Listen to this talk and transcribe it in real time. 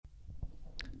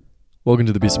Welcome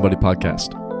to the Be Somebody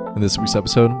podcast. In this week's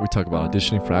episode, we talk about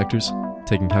auditioning for actors,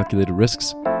 taking calculated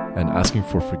risks, and asking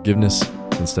for forgiveness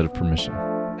instead of permission.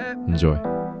 Enjoy.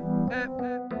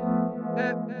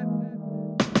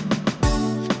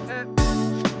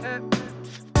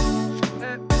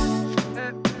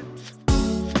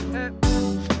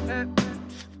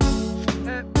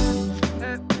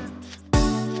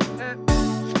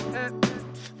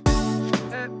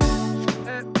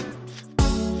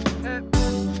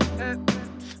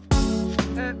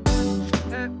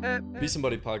 Be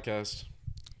Somebody podcast.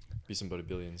 Be Somebody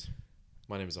billions.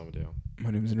 My name is Amadeo.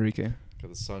 My name is Enrique. Got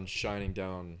the sun shining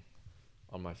down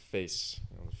on my face.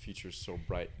 You know, the future's so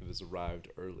bright it has arrived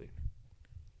early.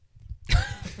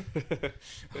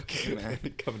 Okay, man.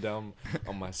 Coming down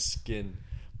on my skin,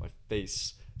 my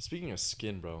face. Speaking of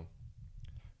skin, bro.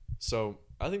 So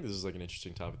I think this is like an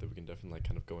interesting topic that we can definitely like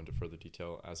kind of go into further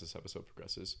detail as this episode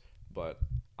progresses. But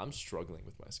I'm struggling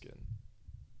with my skin.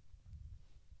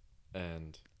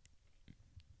 And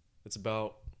it's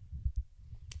about,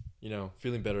 you know,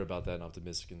 feeling better about that and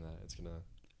optimistic in that it's going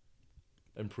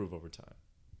to improve over time.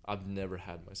 I've never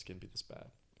had my skin be this bad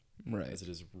as it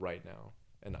is right now.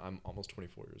 And I'm almost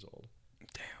 24 years old.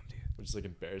 Damn, dude. Which is like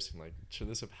embarrassing. Like, shouldn't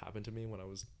this have happened to me when I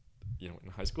was, you know, in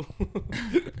high school?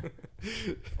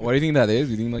 Why do you think that is?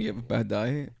 Do you think like you have a bad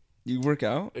diet? You work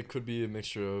out? It could be a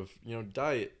mixture of, you know,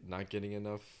 diet, not getting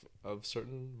enough of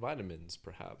certain vitamins,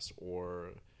 perhaps,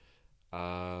 or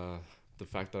the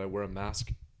fact that I wear a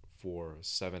mask for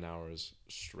 7 hours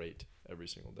straight every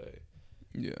single day.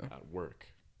 Yeah. At work.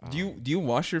 Do you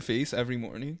wash your face every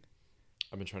morning?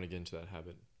 I've been trying to get into that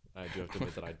habit. I do have to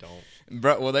admit that I don't.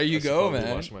 Bro, well there you go, man.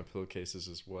 I wash my pillowcases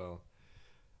as well.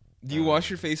 Do you wash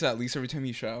your face at least every time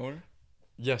you shower?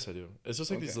 Yes, I do. It's just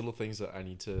like these little things that I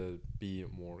need to be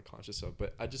more conscious of.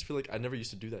 But I just feel like I never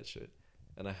used to do that shit.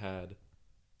 And I had...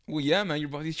 Well, yeah, man. Your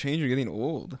body's changing. You're getting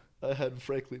old. I had,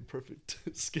 frankly, perfect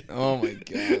skin. Oh, my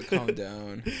God. Calm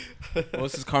down. Well,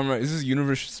 this is karma. This is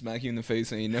universe smack you in the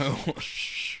face and you know.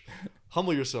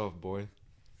 Humble yourself, boy.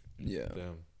 Yeah.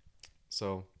 Damn.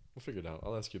 So, we'll figure it out.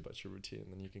 I'll ask you about your routine.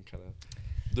 And then you can kind of...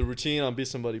 The routine on Be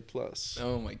Somebody Plus.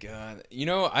 Oh, my God. You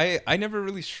know, I never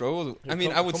really struggled. Here, I mean,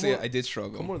 come- I would come say more- I did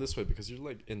struggle. Come more this way because you're,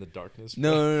 like, in the darkness.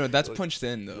 No. That's Like, punched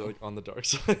in, You're, though. like, on the dark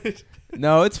side.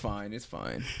 No, it's fine. It's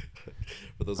fine.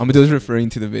 For those of I'm us just checking- referring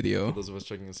to the For video. those of us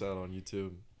checking us out on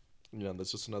YouTube, you know,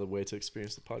 that's just another way to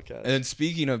experience the podcast. And then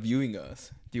speaking of viewing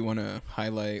us, do you want to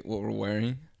highlight what we're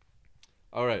wearing?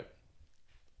 All right.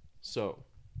 So,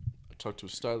 I talked to a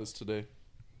stylist today,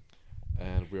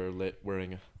 and we are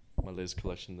wearing my latest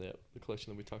collection, the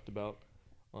collection that we talked about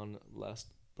on the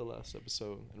last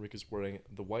episode. Enrique's wearing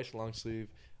the white long sleeve.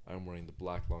 I'm wearing the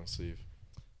black long sleeve.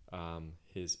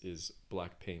 His is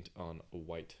black paint on a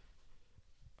white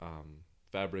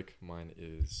fabric. Mine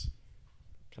is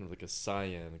kind of like a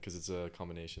cyan because it's a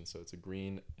combination. So it's a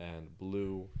green and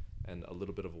blue and a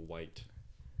little bit of a white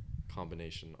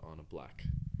combination on a black.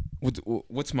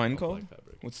 What's mine on called? black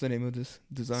fabric. What's the name of this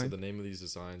design? So the name of these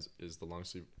designs is the long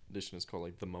sleeve edition is called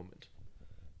like The Moment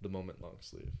long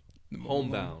sleeve.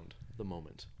 Homebound, The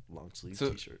Moment long sleeve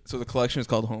t-shirt. So the collection is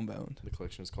called Homebound. The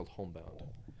collection is called Homebound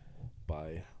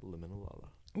by Liminalala.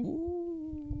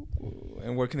 Ooh.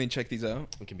 And where can they check these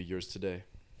out? It can be yours today.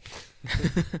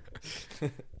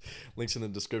 Links in the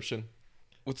description.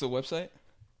 What's the website?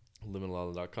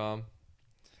 Liminalala.com.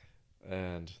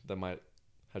 And that might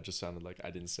have just sounded like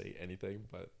I didn't say anything,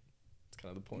 but it's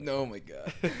kind of the point. No, my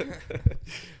God.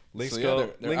 Links So, go. yeah,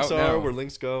 they're Links out are now. where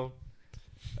links go.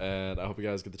 And I hope you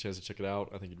guys get the chance to check it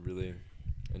out. I think you'd really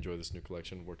enjoy this new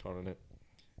collection. Worked hard on it.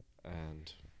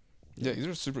 And Yeah, these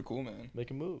are super cool, man.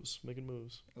 making moves.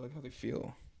 I like how they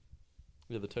feel.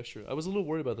 Yeah, the texture. I was a little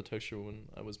worried about the texture when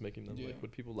I was making them. Yeah. Like,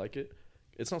 would people like it?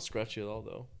 It's not scratchy at all,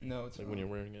 though. No, it's Like when you're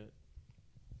wearing it.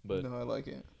 But no, I like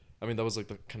it. I mean, that was like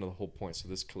the kind of the whole point. So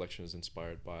this collection is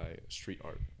inspired by street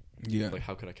art. Yeah. Like,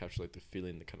 how can I capture like the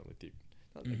feeling, the kind of like the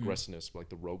not Mhm. aggressiveness, but like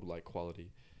the roguelike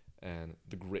quality and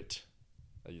the grit.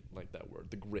 I like that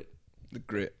word, the grit The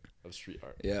grit. of street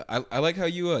art. Yeah, I like how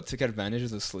you took advantage of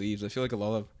the sleeves. I feel like a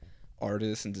lot of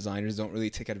artists and designers don't really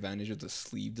take advantage of the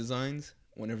sleeve designs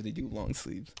whenever they do long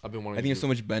sleeves. I've been wanting. I think to there's do, so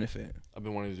much benefit. I've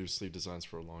been wanting to do sleeve designs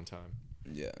for a long time,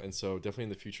 Yeah. and so definitely in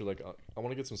the future, like I want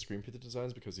to get some screen printed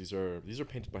designs because these are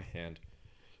painted by hand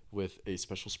with a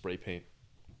special spray paint.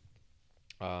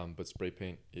 But spray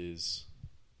paint is,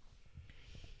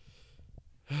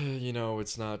 you know,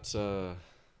 it's not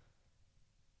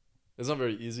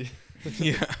very easy.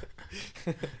 Yeah.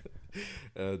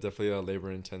 Definitely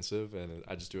labor intensive, and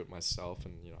I just do it myself.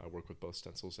 And you know, I work with both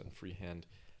stencils and freehand.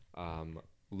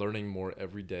 Learning more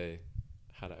every day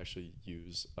how to actually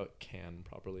use a can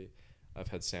properly I've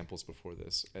had samples before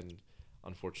this, and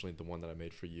unfortunately, the one that I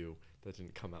made for you that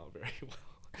didn't come out very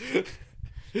well.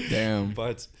 Damn.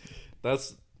 But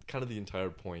that's kind of the entire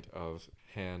point of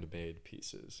handmade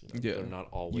pieces. You know, Yeah. they're not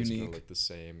always going Unique. to look the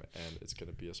same, and it's going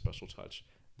to be a special touch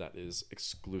that is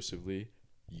exclusively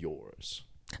yours.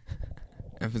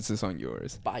 Emphasis on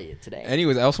yours. Buy it today.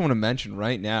 Anyways, I also want to mention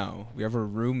right now we have a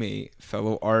roommate,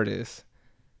 fellow artist,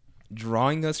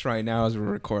 drawing us right now as we're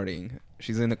recording.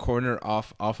 She's in the corner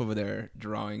off over there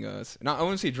drawing us. No, I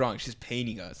wouldn't say drawing. She's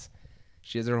painting us.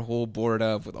 She has her whole board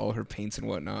up with all her paints and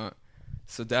whatnot.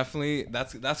 So definitely,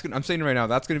 that's gonna, I'm saying right now,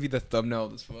 that's gonna be the thumbnail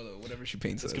of this photo. Whatever she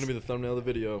paints It's us. going to be the thumbnail of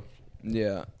the video.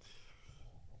 Yeah.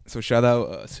 So shout out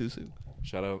Susu.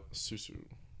 Shout out Susu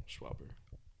Schwaber.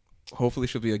 Hopefully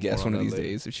she'll be a guest More one on of that these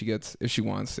later. days if she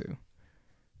wants to.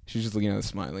 She's just looking at us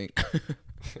smiling.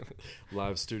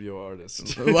 Live studio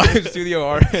artist. Live studio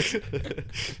artist.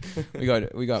 we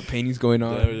got paintings going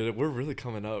on. Yeah, we're really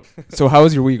coming up. So how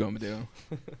was your week, Amadeo?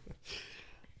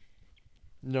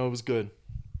 No, it was good.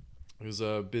 It was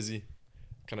busy.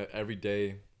 Kind of every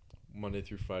day, Monday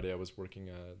through Friday, I was working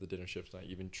the dinner shift, and I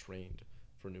even trained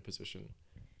for a new position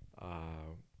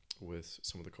with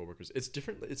some of the coworkers. It's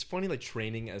different. It's funny, like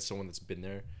training as someone that's been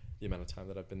there, the amount of time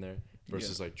that I've been there,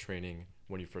 versus like training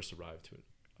when you first arrive to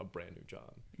a brand new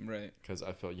job. Right. Because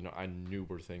I felt, I knew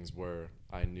where things were.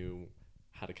 I knew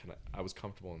how to I was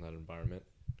comfortable in that environment.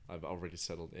 I've already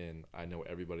settled in. I know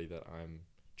everybody that I'm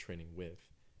training with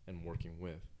and working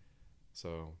with.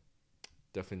 So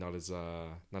definitely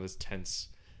not as tense,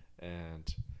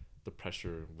 and the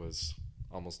pressure was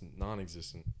almost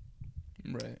non-existent.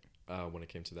 Right. When it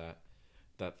came to that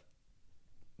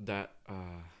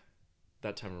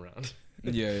time around.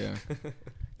 Yeah.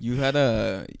 You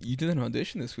did an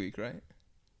audition this week, right?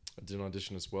 I did an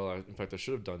audition as well. In fact, I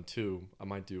should have done 2. I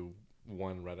might do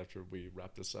one right after we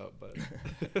wrap this up. But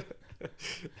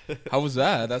how was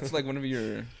that? That's like one of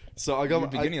your so I got your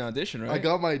beginning audition, right? I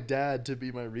got my dad to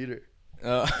be my reader.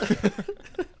 How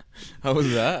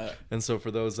was that? And so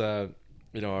for those that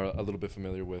are a little bit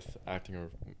familiar with acting, or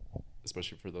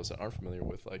especially for those that aren't familiar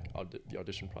with like the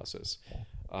audition process,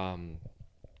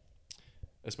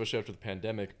 especially after the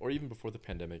pandemic or even before the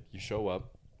pandemic, you show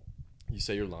up, you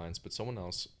say your lines, but someone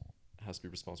else has to be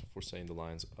responsible for saying the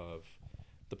lines of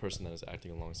the person that is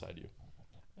acting alongside you.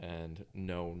 And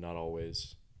no, not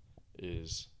always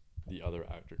is the other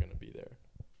actor going to be there.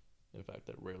 In fact,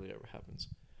 that rarely ever happens.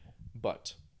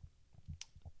 But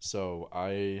so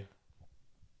I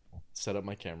set up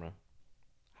my camera,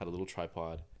 had a little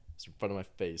tripod, it was in front of my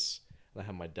face, and I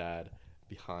had my dad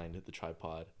behind the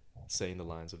tripod saying the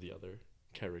lines of the other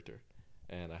character,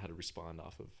 and I had to respond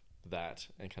off of that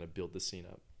and kind of build the scene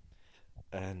up.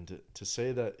 And to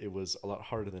say that it was a lot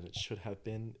harder than it should have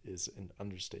been is an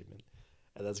understatement.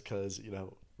 And that's because,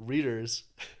 readers,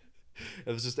 if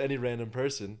it's just any random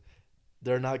person,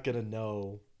 they're not going to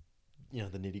know,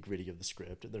 the nitty gritty of the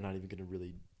script. They're not even going to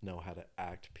really know how to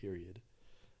act, period.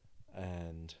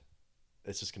 And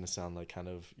it's just going to sound like kind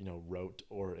of, rote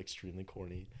or extremely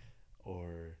corny,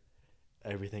 or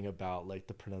everything about like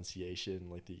the pronunciation,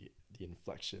 like the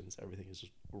inflections, everything is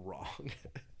just wrong.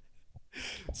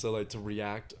 So like to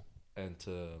react and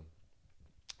to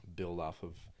build off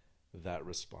of that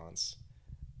response,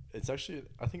 it's actually,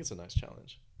 I think it's a nice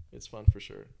challenge. It's fun for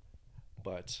sure,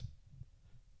 but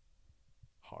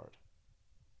hard.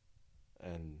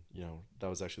 And that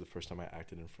was actually the first time I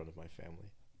acted in front of my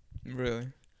family. Really?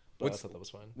 But I thought that was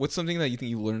fine. What's something that you think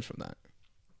you learned from that?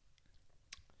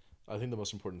 I think the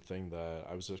most important thing that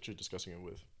I was actually discussing it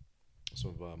with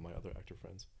some of my other actor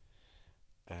friends,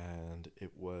 and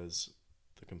it was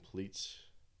the complete,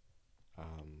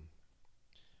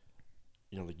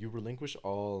 like you relinquish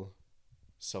all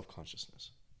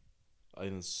self-consciousness. I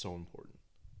think it's so important.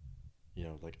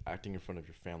 Like acting in front of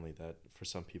your family, that for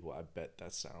some people, I bet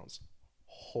that sounds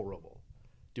horrible.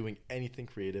 Doing anything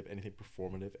creative, anything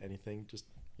performative, anything, just,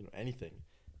 anything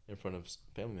in front of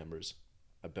family members,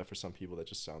 I bet for some people that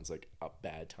just sounds like a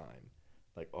bad time.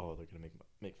 Like, oh, they're going to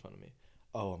make fun of me.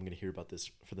 Oh, I'm going to hear about this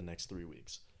for the next 3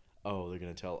 weeks. Oh, they're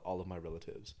going to tell all of my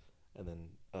relatives. And then,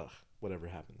 whatever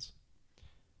happens.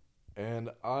 And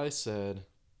I said,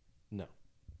 no.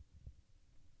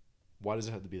 Why does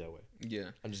it have to be that way?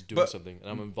 Yeah. I'm just doing something,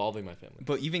 and I'm involving my family.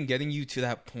 But even getting you to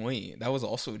that point, that was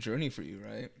also a journey for you,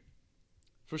 right?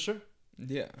 For sure.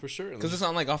 Yeah. For sure. Because it's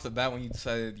not like off the bat when you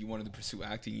decided you wanted to pursue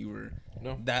acting, you were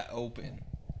that open.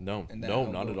 No, and that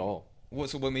not at all.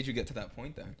 So what made you get to that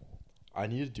point then? I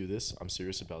need to do this. I'm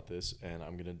serious about this, and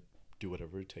I'm going to do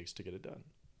whatever it takes to get it done.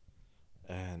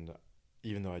 And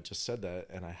even though I just said that,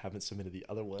 and I haven't submitted the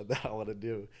other one that I want to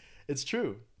do, it's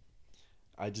true.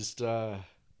 I just,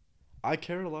 I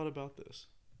care a lot about this.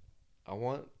 I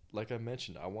want, like I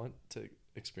mentioned, I want to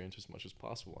experience as much as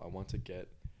possible. I want to get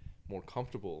more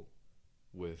comfortable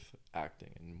with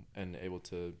acting and able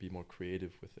to be more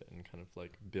creative with it and kind of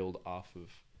like build off of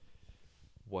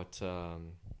what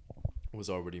was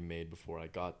already made before I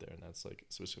got there, and that's like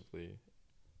specifically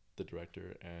the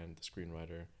director and the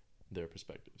screenwriter, their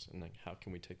perspectives, and like how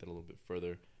can we take that a little bit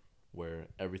further where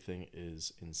everything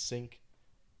is in sync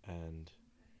and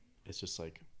it's just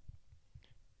like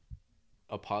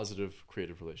a positive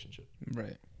creative relationship.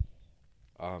 Right.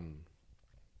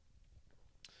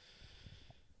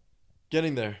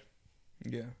 Getting there,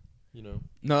 Yeah. you know.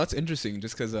 No, that's interesting.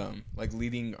 Just because, like,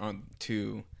 leading on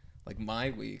to like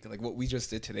my week, like what we just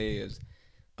did today is,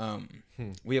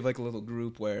 we have like a little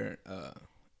group where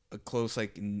a close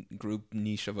like group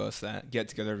niche of us that get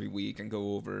together every week and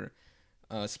go over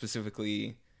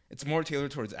specifically. It's more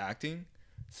tailored towards acting,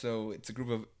 so it's a group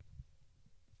of.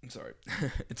 I'm sorry,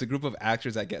 it's a group of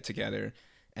actors that get together,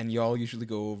 and y'all usually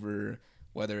go over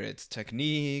whether it's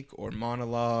technique or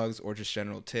monologues or just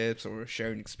general tips or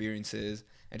sharing experiences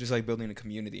and just like building a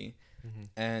community. Mm-hmm.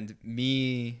 And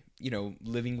me,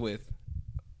 living with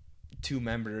two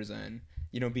members and,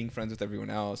 being friends with everyone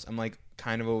else, I'm like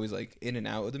kind of always like in and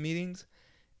out of the meetings.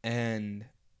 And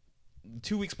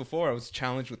 2 weeks before I was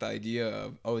challenged with the idea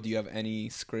of, oh, do you have any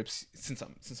scripts?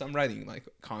 Since I'm writing like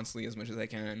constantly as much as I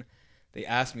can, they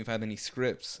asked me if I had any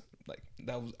scripts like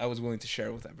I was willing to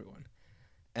share with everyone.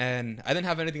 And I didn't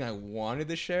have anything I wanted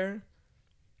to share,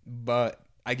 but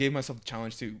I gave myself the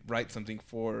challenge to write something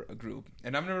for a group.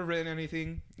 And I've never written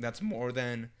anything that's more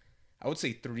than, I would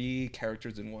say, 3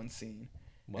 characters in one scene.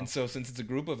 Wow. And so since it's a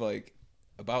group of like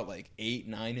about like 8,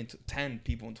 9, and 10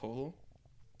 people in total,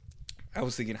 I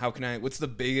was thinking, what's the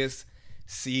biggest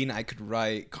scene I could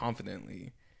write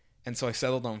confidently? And so I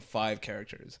settled on 5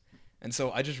 characters. And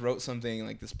so I just wrote something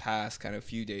like this past kind of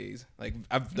few days. Like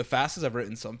the fastest I've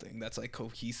written something that's like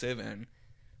cohesive and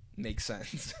makes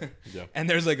sense. Yeah. And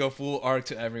there's like a full arc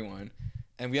to everyone.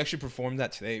 And we actually performed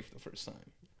that today for the first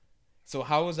time. So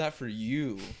how was that for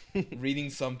you, reading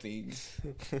something,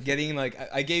 getting like,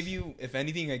 I gave you, if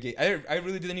anything, I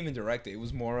really didn't even direct it. It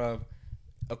was more of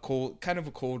a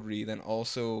cold read and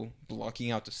also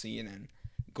blocking out the scene and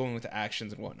going with the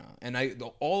actions and whatnot. And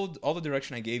all the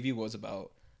direction I gave you was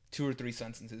about 2 or 3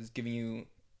 sentences, giving you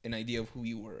an idea of who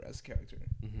you were as a character.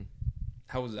 Mm-hmm.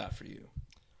 How was that for you?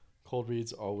 Cold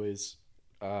reads always,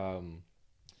 the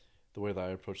way that I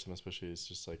approach them, especially, is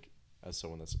just like as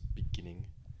someone that's beginning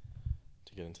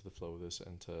to get into the flow of this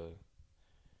and to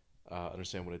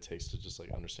understand what it takes to just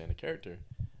like understand a character.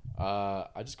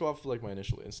 I just go off of like my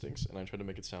initial instincts and I try to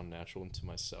make it sound natural to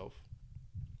myself.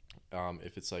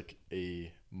 If it's like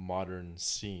a modern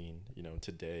scene,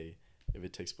 today, if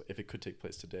it could take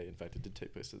place today, in fact it did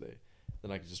take place today,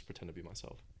 then I could just pretend to be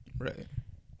myself. Right.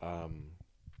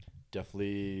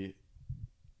 Definitely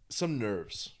some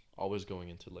nerves always going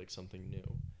into like something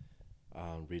new,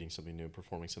 reading something new,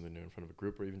 performing something new in front of a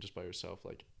group or even just by yourself.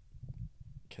 Like,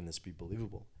 can this be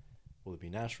believable? Will it be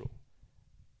natural?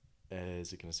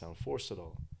 Is it going to sound forced at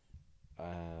all?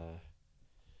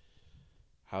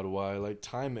 How do I like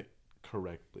time it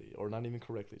correctly, or not even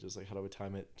correctly, just like how do I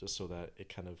time it just so that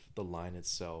it kind of, the line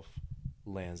itself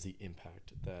lands the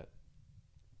impact that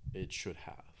it should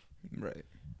have. Right.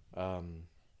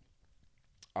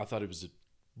 I thought it was a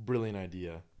brilliant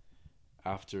idea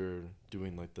after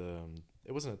doing like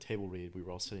it wasn't a table read, we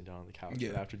were all sitting down on the couch. Yeah.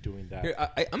 But after doing that, Here,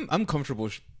 I'm comfortable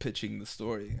pitching the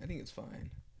story. I think it's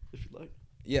fine. if you'd like.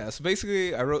 Yeah, so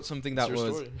basically I wrote something that It's your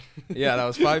was story. yeah, that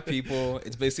was 5 people.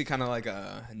 It's basically kind of like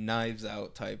a Knives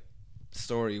Out type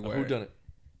story where Who done it?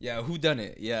 Yeah, who done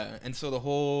it? Yeah. And so the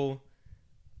whole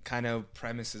kind of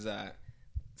premise is that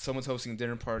someone's hosting a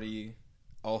dinner party,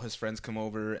 all his friends come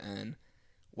over, and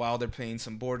while they're playing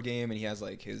some board game and he has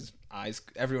like his eyes,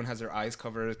 everyone has their eyes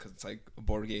covered because it's like a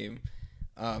board game,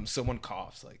 someone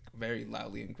coughs like very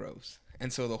loudly and gross.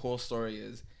 And so the whole story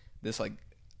is this like,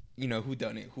 who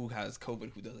done it, who has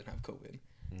COVID, who doesn't have COVID.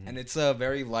 Mm-hmm. And it's a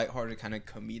very lighthearted kind of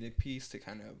comedic piece to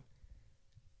kind of,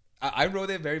 I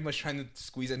wrote it very much trying to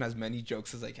squeeze in as many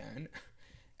jokes as I can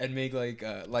and make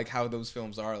like how those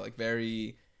films are, like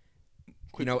very,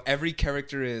 every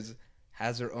character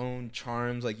has their own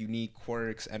charms, like unique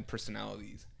quirks and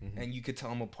personalities. Mm-hmm. And you could tell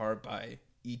them apart by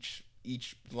each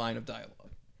line of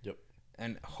dialogue. Yep.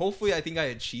 And hopefully I think I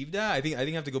achieved that. I think I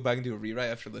have to go back and do a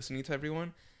rewrite after listening to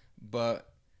everyone. But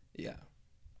yeah.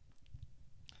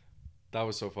 That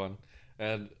was so fun.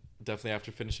 And definitely after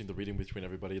finishing the reading between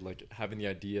everybody, like having the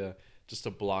idea just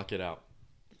to block it out.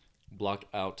 block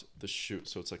out the shoot.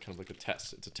 So it's like kind of like a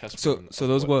test. It's a test. So run so of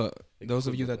those what those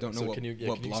of you that equivalent- don't know so what can you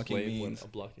blocking explain means. what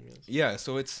a blocking is? Yeah,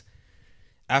 so it's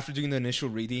after doing the initial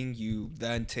reading, you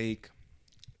then take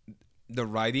the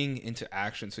writing into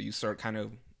action. So you start kind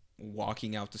of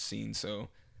walking out the scene. So,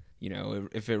 you know,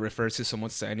 if it refers to someone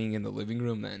standing in the living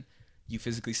room, then you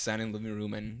physically stand in the living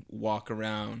room and walk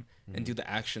around and do the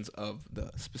actions of the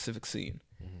specific scene.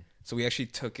 Mm-hmm. So we actually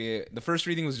took it. The first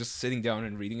reading was just sitting down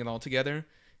and reading it all together.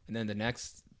 And then the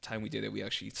next time we did it, we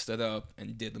actually stood up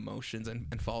and did the motions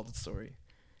and followed the story.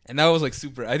 And that was like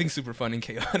super fun and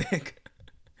chaotic.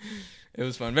 It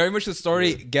was fun. Very much the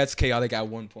story gets chaotic at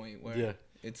one point where Yeah.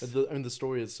 it's The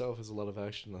story itself has a lot of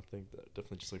action. I think that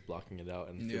definitely just like blocking it out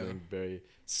and feeling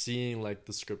seeing like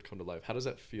the script come to life. How does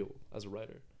that feel as a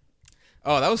writer?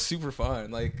 oh, that was super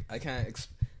fun. Like I can't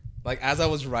like as I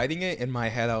was writing it in my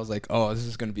head, I was like, oh, this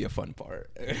is gonna be a fun part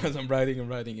as I'm writing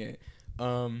it.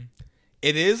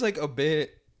 It is like a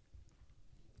bit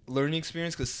learning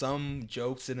experience because some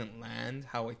jokes didn't land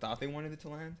how I thought they wanted it to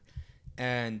land,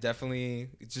 and definitely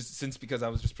just because I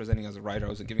was just presenting as a writer, I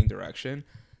wasn't giving direction.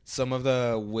 Some of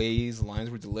the ways lines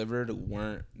were delivered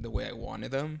weren't the way I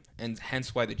wanted them, and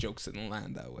hence why the jokes didn't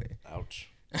land that way. Ouch.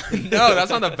 No, that's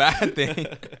not a bad thing.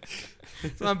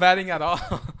 It's not a bad thing at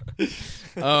all.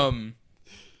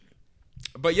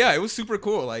 But yeah, it was super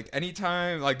cool. Like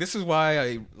anytime, like this is why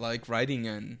I like writing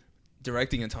and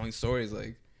directing and telling stories.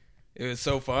 Like it was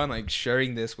so fun, like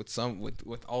sharing this with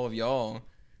all of y'all,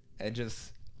 and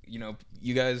just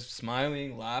you guys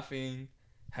smiling, laughing,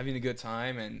 having a good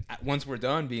time, and once we're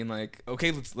done, being like,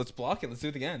 okay, let's block it, let's do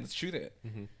it again, let's shoot it.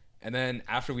 Mm-hmm. And then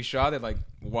after we shot it, like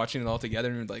watching it all together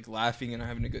and like laughing and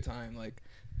having a good time, like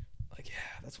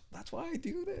yeah, that's why I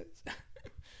do this.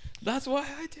 That's why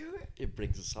I do it. It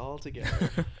brings us all together.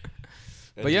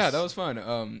 But yeah, that was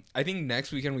fun. I think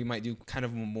next weekend we might do kind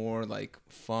of a more like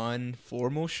fun,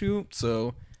 formal shoot.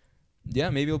 So yeah,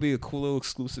 maybe it'll be a cool little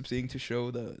exclusive thing to show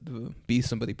the Be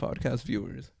Somebody podcast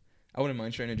viewers. I wouldn't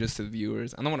mind showing it just to the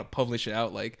viewers. I don't want to publish it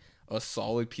out like a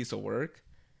solid piece of work.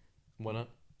 Why not?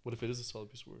 What if it is a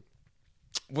solid piece of work?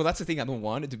 Well, that's the thing. I don't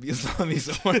want it to be a solid piece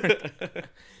of work.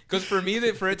 Because for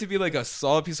me, for it to be like a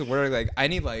solid piece of work, like I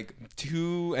need like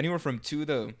anywhere from 2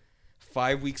 to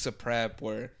 5 weeks of prep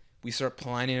where we start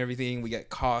planning everything. We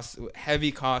get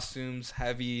heavy costumes,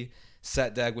 heavy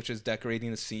set deck, which is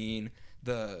decorating the scene,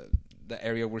 the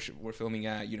area we're filming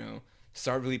at.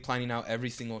 Start really planning out every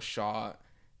single shot.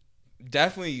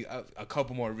 Definitely a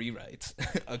couple more rewrites.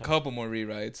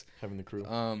 Having the crew.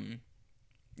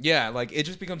 Yeah, like it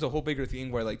just becomes a whole bigger thing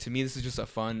where like to me this is just a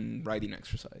fun writing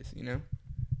exercise,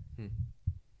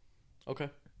 Okay.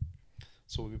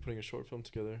 So we'll be putting a short film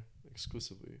together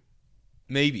exclusively.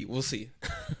 Maybe we'll see.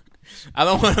 I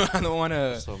don't want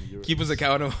to keep us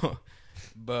accountable.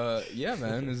 But yeah,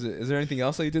 man, is there anything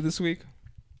else that you did this week?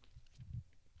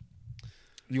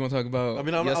 You want to talk about? I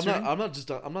mean, I'm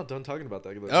not done talking about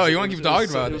that. Oh, you want to keep talking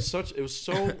about it? It was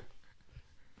so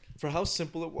for how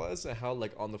simple it was and how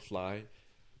like on the fly.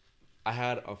 I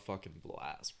had a fucking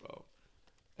blast, bro.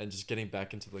 And just getting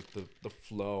back into like the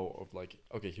flow of like,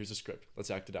 okay, here's a script.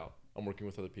 Let's act it out. I'm working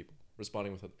with other people,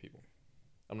 responding with other people.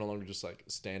 I'm no longer just like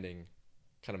standing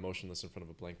kind of motionless in front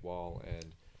of a blank wall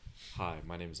and, hi,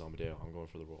 my name is Amadeo. I'm going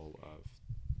for the role of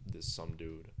this some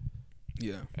dude.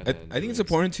 Yeah. I think it's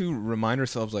important to remind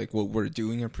ourselves like what we're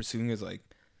doing and pursuing is like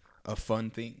a fun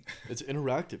thing. It's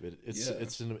interactive.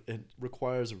 It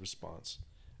requires a response.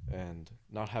 And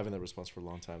not having that response for a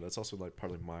long time, that's also like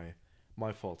partly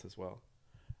my fault as well.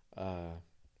 I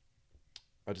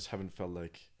just haven't felt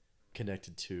like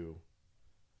connected to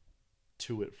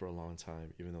it for a long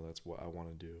time, even though that's what I want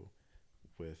to do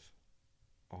with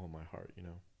all my heart,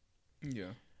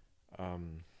 Yeah.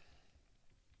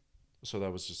 So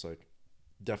that was just like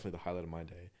definitely the highlight of my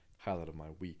day, highlight of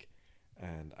my week,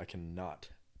 and I cannot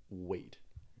wait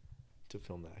to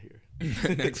film that here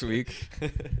next week.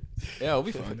 Yeah, it'll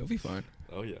be fun.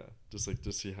 Oh yeah, just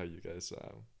see how you guys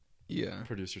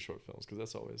produce your short films, because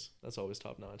that's always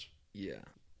top notch. Yeah.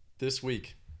 This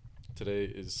week, today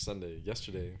is Sunday.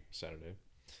 Yesterday, Saturday,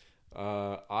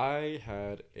 I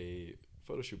had a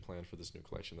photo shoot planned for this new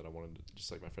collection that I wanted to,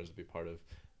 just like my friends to be part of.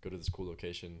 Go to this cool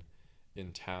location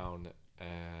in town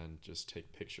and just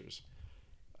take pictures.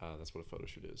 That's what a photo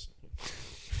shoot is.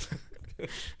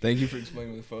 Thank you for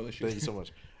explaining what a photo shoot is. Thank you so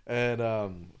much. And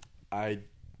I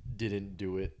didn't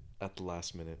do it at the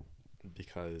last minute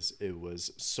because it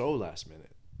was so last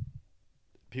minute.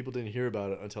 People didn't hear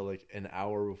about it until like an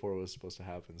hour before it was supposed to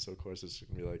happen. So of course it's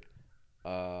gonna be like,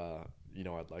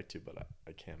 I'd like to, but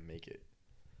I can't make it.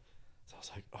 So I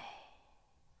was like, oh,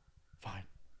 fine.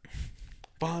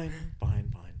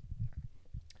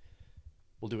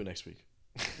 we'll do it next week.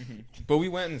 But we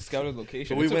went and scouted the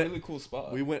location. It's a really cool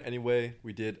spot. We went anyway.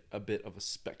 We did a bit of a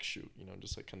spec shoot,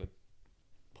 just like kind of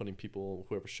putting people,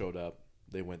 whoever showed up,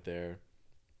 they went there,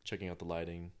 checking out the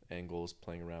lighting, angles,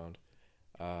 playing around,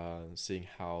 seeing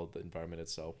how the environment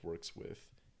itself works with,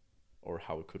 or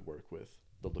how it could work with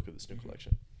the look of this new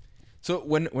collection. So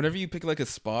whenever you pick like a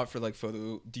spot for like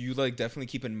photo, do you like definitely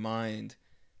keep in mind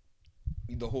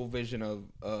the whole vision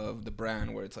of the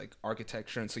brand where it's like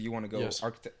architecture, and so you want to go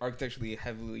architecturally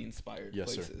heavily inspired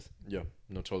places? Sir. Yeah,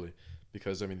 no, totally.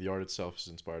 Because the art itself is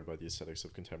inspired by the aesthetics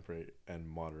of contemporary and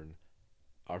modern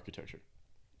architecture.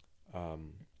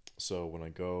 So when I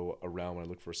go around, when I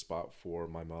look for a spot for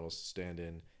my models to stand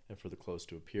in and for the clothes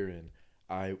to appear in,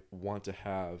 I want to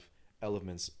have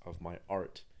elements of my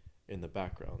art in the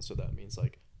background. So that means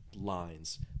like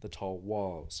lines, the tall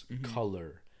walls,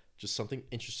 color, just something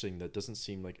interesting that doesn't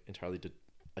seem like entirely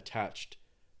attached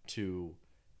to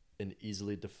an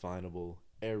easily definable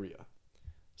area.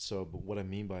 So, but what I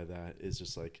mean by that is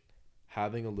just like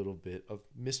having a little bit of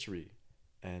mystery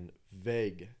and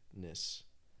vagueness,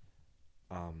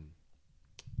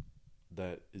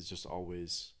 that is just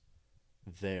always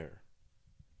there.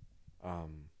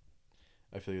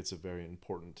 I feel like it's a very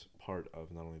important part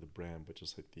of not only the brand, but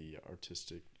just like the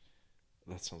artistic.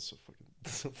 That sounds so fucking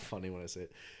so funny when I say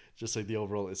it. Just like the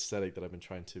overall aesthetic that I've been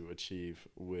trying to achieve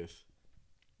with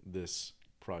this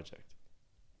project.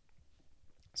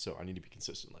 So I need to be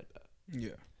consistent like that.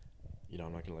 Yeah.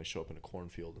 I'm not gonna like show up in a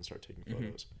cornfield and start taking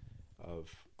photos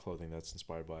of clothing that's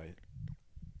inspired by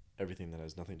everything that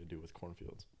has nothing to do with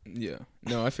cornfields. Yeah.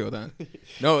 No, I feel that.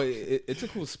 No, it's a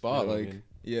cool spot.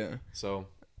 Yeah. So.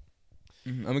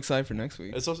 I'm excited for next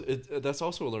week. It's also that's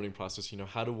also a learning process.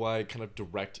 How do I kind of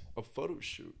direct a photo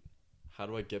shoot? How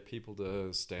do I get people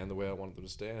to stand the way I want them to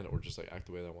stand, or just like act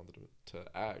the way that I want them to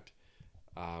act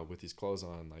with these clothes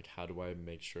on? Like, how do I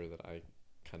make sure that I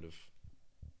kind of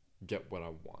get what I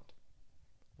want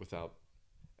without?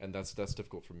 And that's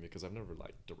difficult for me because I've never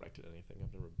like directed anything.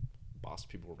 I've never bossed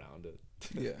people around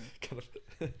to kind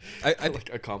of I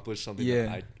like accomplish something that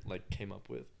I like came up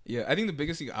with. Yeah, I think the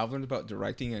biggest thing I've learned about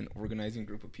directing and organizing a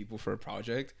group of people for a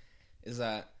project is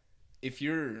that if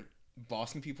you're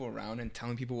bossing people around and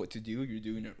telling people what to do, you're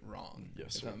doing it wrong.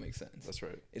 Yes, if that makes sense. That's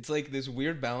right. It's like this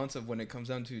weird balance of when it comes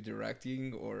down to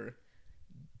directing or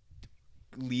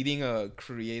leading a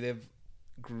creative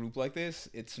group like this,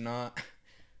 it's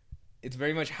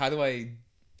very much how do I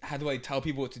tell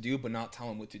people what to do but not tell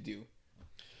them what to do.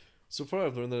 So far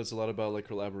I've learned that it's a lot about like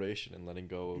collaboration and letting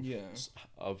go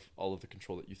of all of the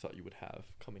control that you thought you would have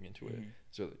coming into it.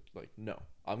 So like, no,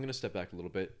 I'm going to step back a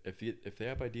little bit. If they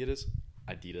have Adidas,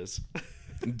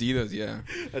 yeah.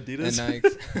 Adidas. And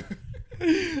Nikes.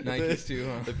 Nikes too,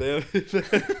 huh?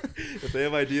 If they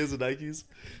have ideas and Nikes,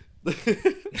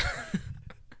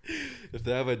 if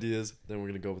they have ideas, then we're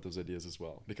going to go with those ideas as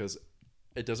well, because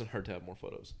it doesn't hurt to have more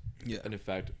photos. Yeah. And in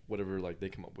fact, whatever like they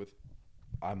come up with,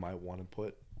 I might want to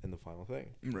put in the final thing.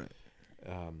 Right.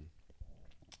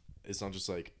 It's not just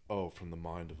like, from the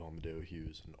mind of Amadeo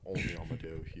Hughes and only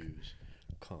Amadeo Hughes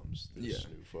comes this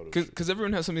new photo. Because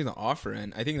everyone has something to offer,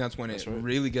 and I think that's when it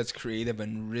really gets creative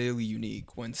and really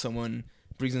unique, when someone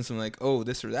brings in something like,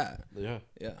 this or that. Yeah.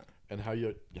 Yeah. And how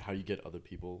you get other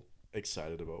people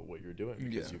excited about what you're doing,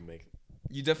 because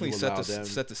you definitely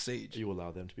set the stage. You allow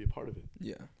them to be a part of it.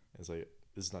 Yeah. It's like,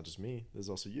 this is not just me. This is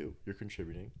also you. You're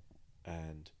contributing,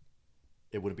 and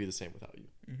it wouldn't be the same without you.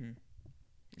 Mm-hmm.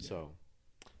 Yeah. So,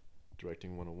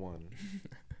 directing 101.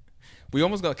 We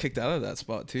almost got kicked out of that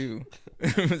spot too.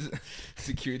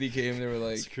 Security came. They were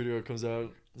like, security guard comes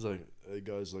out. He's like, "Hey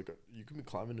guys, like, you can be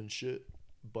climbing and shit,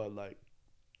 but like,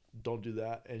 don't do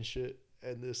that and shit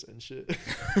and this and shit."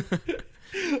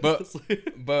 but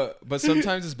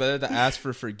sometimes it's better to ask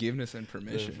for forgiveness and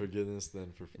permission. Forgiveness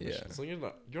than for permission. Yeah. So you're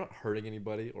not hurting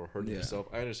anybody or hurting yourself.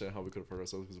 I understand how we could have hurt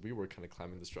ourselves, because we were kind of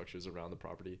climbing the structures around the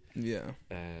property. Yeah.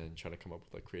 And trying to come up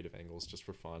with like creative angles just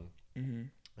for fun. Mm-hmm.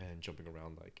 And jumping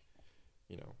around like,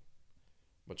 a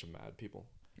bunch of mad people.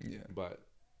 Yeah. But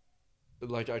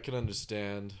like, I can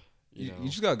understand. You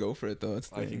just gotta go for it though.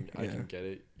 I can get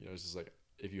it. It's just like,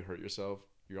 if you hurt yourself,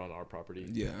 you're on our property.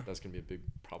 Yeah, that's gonna be a big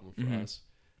problem for us.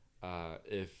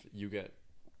 If you get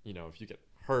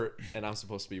hurt and I'm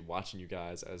supposed to be watching you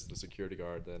guys as the security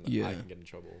guard, then I can get in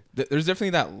trouble. There's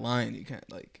definitely that line you can't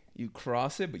you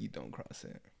cross it, but you don't cross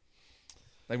it.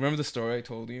 Like, remember the story I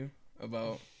told you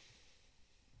about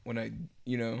when I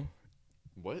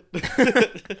what?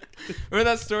 Remember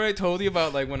that story I told you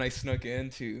about, like, when I snuck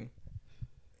into?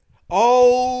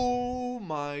 Oh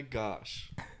my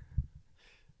gosh.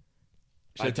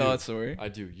 Should I tell that story? I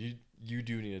do. You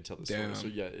do need to tell the story. So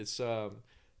yeah, it's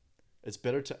it's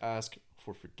better to ask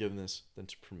for forgiveness than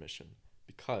to permission,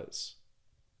 because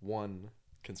one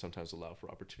can sometimes allow for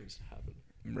opportunities to happen.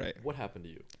 Right. What happened to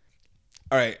you?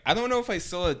 All right. I don't know if I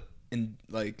still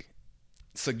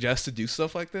suggest to do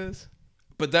stuff like this,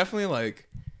 but definitely like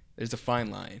there's a fine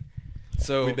line.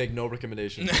 So We make no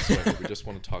recommendations whatsoever. We just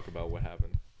want to talk about what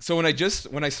happened. So when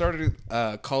I started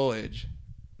college,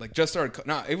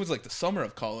 it was like the summer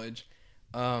of college.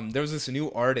 There was this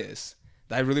new artist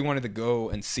that I really wanted to go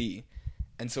and see,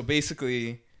 and so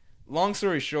basically, long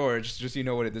story short, just you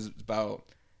know what it is about.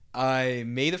 I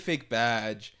made a fake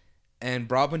badge and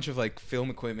brought a bunch of like film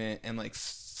equipment and like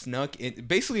snuck in.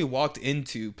 Basically, walked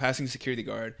into passing security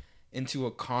guard into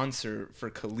a concert for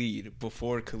Khalid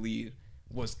before Khalid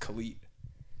was Khalid.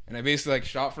 And I basically like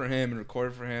shot for him and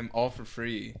recorded for him all for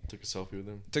free. Took a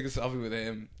selfie with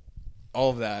him. All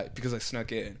of that because I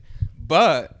snuck in.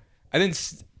 But I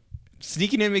didn't.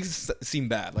 Sneaking in makes it seem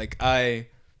bad. Like I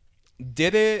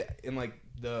did it in like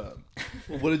the.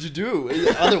 What did you do?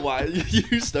 Otherwise,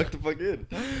 you snuck the fuck in.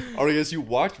 Or I guess you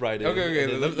walked right in. Okay.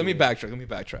 Let me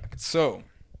backtrack. So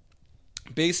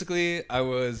basically, I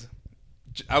was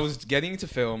getting into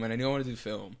film and I knew I wanted to do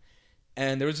film.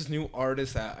 And there was this new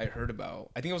artist that I heard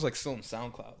about. I think it was like still on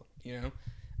SoundCloud, you know?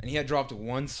 And he had dropped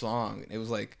one song. It was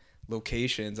like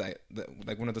Locations.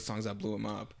 Like one of the songs that blew him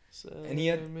up. And he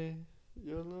had me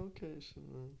your location.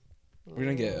 We're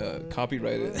gonna get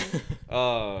copyrighted.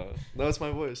 That's my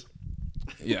voice.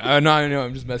 Yeah, I know.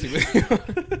 I'm just messing with you.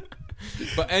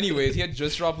 But anyways, he had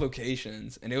just dropped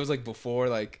Locations, and it was like before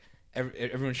like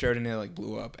everyone shared and it like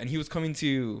blew up. And he was coming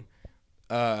to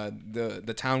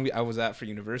the town I was at for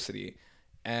university,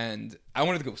 and I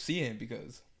wanted to go see him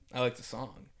because I liked the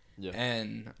song. Yeah.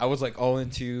 And I was like all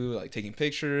into like taking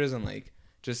pictures and like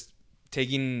just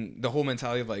taking the whole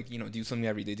mentality of like, you know, do something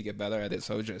every day to get better at it.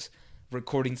 So I was just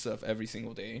recording stuff every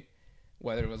single day,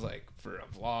 whether it was like for a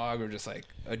vlog or just like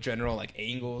a general like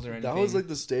angles or anything. That was like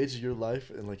the stage of your life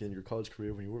and like in your college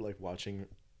career when you were like watching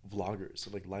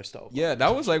vloggers, like lifestyle vloggers. Yeah,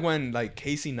 that was like when like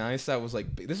Casey Neistat was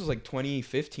like, this was like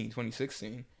 2015,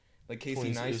 2016. Like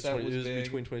Casey Neistat was big.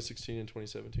 Between 2016 and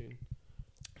 2017.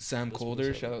 Sam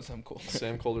Colder, shout out Sam Colder.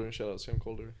 Sam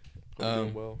Colder.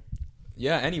 Doing well.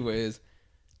 Yeah, anyways.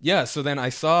 Yeah, so then I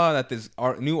saw that this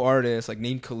new artist like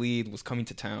named Khalid was coming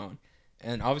to town.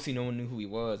 And obviously no one knew who he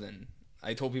was, and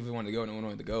I told people he wanted to go, no one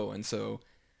wanted to go. And so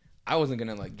I wasn't going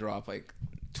to like drop like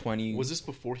 20. Was this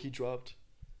before he dropped?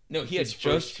 No, he had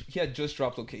just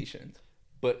dropped Locations.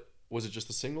 But was it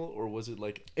just a single, or was it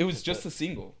like... It was just a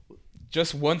single.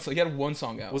 Just one song. He had one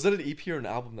song out. Was that an EP or an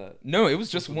album that... No, it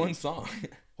was just one song.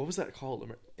 What was that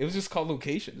called? It was just called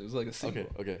Locations. It was like a single.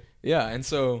 Okay. Yeah, and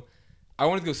so I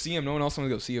wanted to go see him. No one else wanted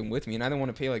to go see him with me, and I didn't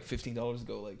want to pay like $15 to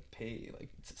go like pay like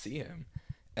to see him.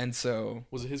 And so...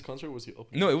 Was it his concert or was he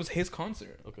opening? No, it was his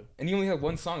concert. Okay. And he only had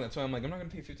one song. That's why I'm like, I'm not going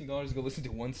to pay $15 to go listen to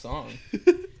one song.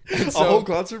 So, a whole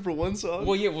concert for one song?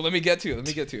 Well, yeah. Well, let me get to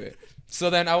it. So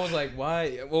then I was like,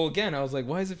 why? Well, again, I was like,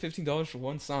 why is it $15 for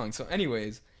one song? So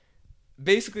anyways,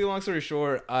 basically, long story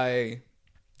short, and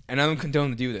I don't condone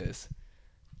to do this.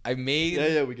 I made...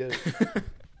 Yeah, we get it.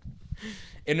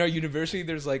 In our university,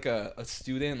 there's like a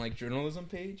student like journalism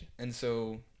page. And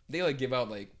so they like give out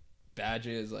like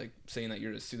badges like saying that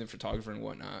you're a student photographer and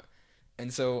whatnot.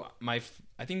 And so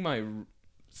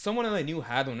someone that I knew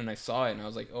had one, and I saw it and I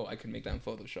was like, oh, I can make that in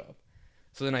Photoshop.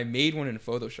 So then I made one in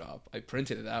Photoshop. I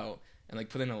printed it out and like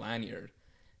put it in a lanyard.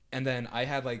 And then I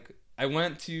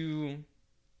went to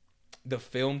the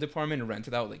film department and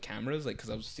rented out like cameras, like because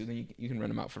I was a student, you can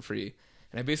rent them out for free.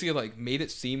 And I basically like made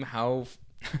it seem how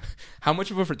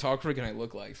much of a photographer can I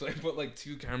look like. So I put like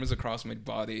 2 cameras across my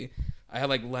body. I had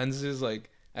like lenses, like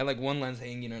I had like one lens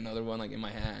hanging, another one like in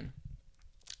my hand.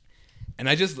 And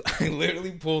I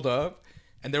literally pulled up,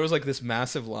 and there was like this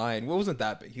massive line. Well, it wasn't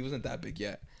that big. He wasn't that big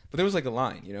yet. But there was like a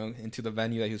line, you know, into the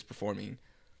venue that he was performing.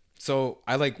 So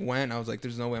I like went, I was like,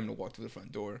 there's no way I'm going to walk through the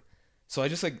front door. So I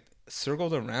just like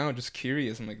circled around, just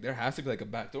curious. I'm like, there has to be like a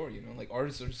back door, you know, like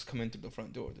artists are just coming through the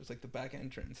front door. There's like the back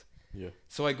entrance. Yeah.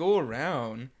 So I go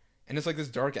around, and it's like this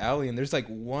dark alley, and there's like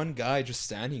one guy just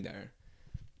standing there,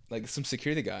 like some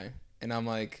security guy. And I'm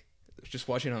like, just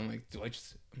watching, I'm like,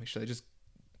 should I just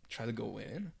try to go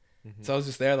in? Mm-hmm. So I was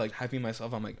just there, like hyping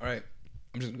myself. I'm like, all right,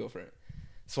 I'm just gonna go for it.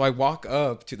 So I walk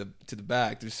up to the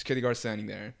back. There's a security guard standing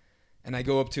there, and I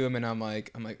go up to him, and I'm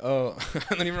like, oh,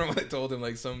 I don't even remember what I told him.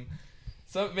 Like some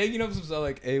making up some stuff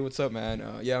like, hey, what's up, man?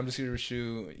 Yeah, I'm just here to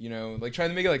shoot. You know, like trying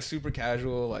to make it like super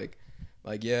casual, like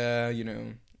yeah, you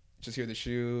know, just here to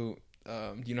shoot.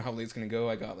 Do you know how late it's gonna go?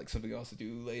 I got like something else to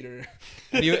do later.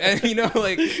 and you know,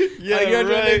 like, yeah, like, you're right.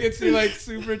 trying to make it seem like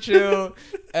super chill.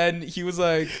 And he was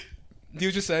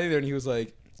just standing there, and he was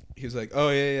like, he was like, oh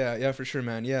yeah, for sure,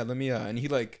 man. Yeah, let me and he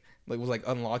like was like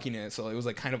unlocking it, so it was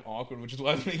like kind of awkward, which is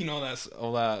why I was making all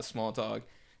that small talk.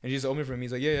 And he just opened for me.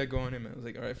 He's like, yeah, go on in, man. I was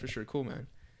like, all right, for sure, cool, man.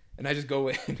 And I just go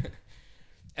in.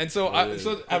 And so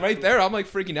right there, I'm like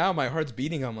freaking out. My heart's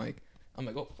beating. I'm like,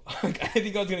 oh fuck! I didn't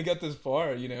think I was gonna get this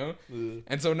far, you know. Yeah.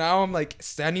 And so now I'm like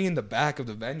standing in the back of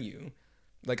the venue,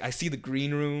 like I see the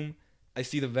green room, I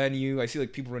see the venue, I see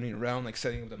like people running around, like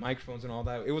setting up the microphones and all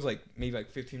that. It was like maybe like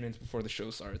 15 minutes before the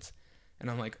show starts, and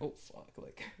I'm like, oh fuck!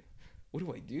 Like, what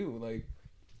do I do? Like,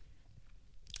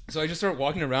 so I just start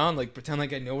walking around, like pretend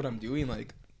like I know what I'm doing,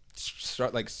 like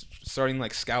starting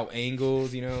like scout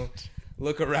angles, you know,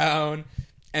 look around.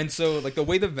 And so, like, the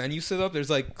way the venue set up, there's,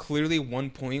 like, clearly one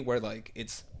point where, like,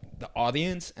 it's the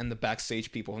audience and the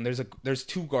backstage people. And there's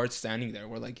two guards standing there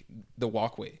where, like, the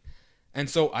walkway. And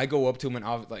so I go up to them and,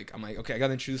 I'm like, okay, I got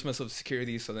to introduce myself to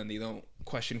security so then they don't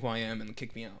question who I am and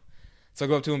kick me out. So I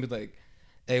go up to them and be like,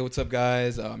 hey, what's up,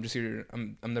 guys? I'm just here.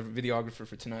 I'm the videographer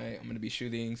for tonight. I'm going to be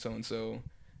shooting so-and-so.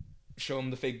 Show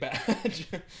them the fake badge.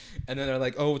 And then they're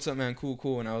like, oh, what's up, man?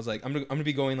 Cool. And I was like, I'm gonna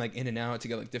be going like in and out to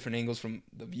get like different angles from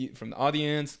the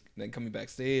audience, then coming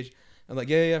backstage. I'm like,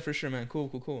 yeah, for sure, man.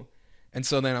 Cool. And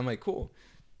so then I'm like, cool.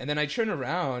 And then I turn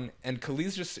around and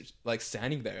Khalid's just like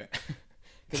standing there.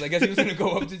 Because I guess he was gonna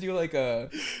go up to do like a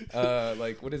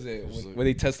like, what is it where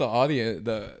they test the audience,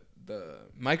 the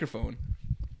microphone.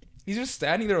 He's just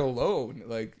standing there alone.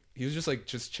 Like, he was just like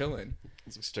chilling.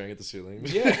 He's like staring at the ceiling.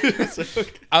 Yeah.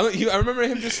 I remember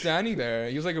him just standing there.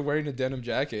 He was like wearing a denim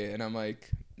jacket, and I'm like,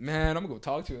 man, I'm gonna go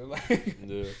talk to him. Like,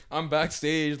 yeah. I'm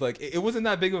backstage. Like, it wasn't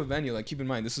that big of a venue. Like, keep in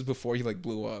mind, this is before he like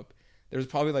blew up. There was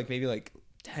probably like maybe like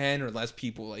 10 or less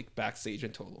people like backstage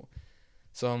in total.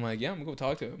 So I'm like, yeah, I'm gonna go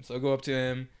talk to him. So I go up to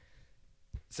him,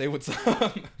 say what's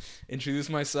up, introduce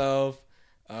myself,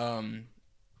 tell him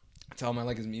I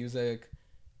like his music.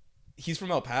 He's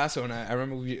from El Paso, and I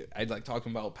remember I'd like talk to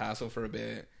him about El Paso for a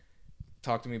bit,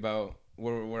 talk to me about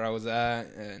where I was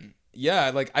at, and yeah,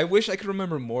 like I wish I could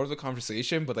remember more of the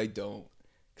conversation, but I don't,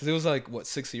 because it was like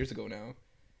 6 years ago now.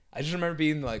 I just remember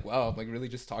being like, wow, I'm like really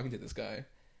just talking to this guy,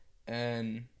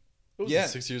 and it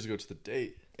was 6 years ago to the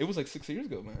date. It was like 6 years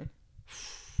ago, man.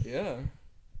 Yeah,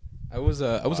 I was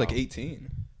like 18.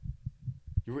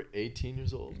 You were 18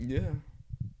 years old. Yeah.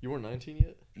 You weren't 19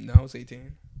 yet? No, I was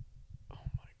 18.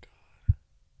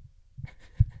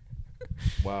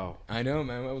 Wow. I know,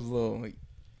 man. I was a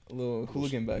little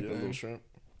hooligan back then. A little shrimp.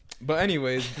 But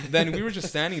anyways, then we were just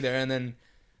standing there, and then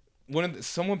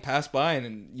someone passed by,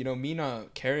 and you know, me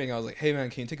not caring, I was like, "Hey,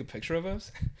 man, can you take a picture of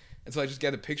us?" And so I just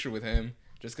get a picture with him,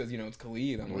 just because, you know, it's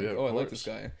Khalid. I'm like, I like this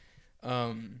guy.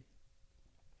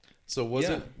 So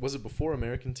was it before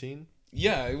American Teen?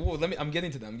 Yeah. Well, I'm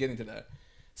getting to that.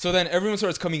 So then everyone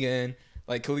starts coming in.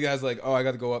 Like, Khalid has like, "Oh, I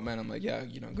got to go up, man." I'm like, "Yeah,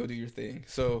 you know, go do your thing."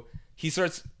 So he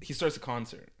starts a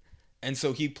concert, and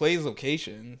so he plays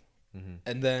location,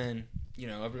 and then, you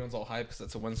know, everyone's all hyped because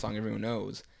that's the one song everyone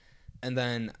knows, and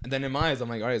then in my eyes I'm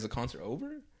like, all right, is the concert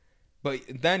over? But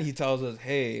then he tells us,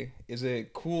 hey, is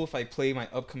it cool if I play my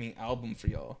upcoming album for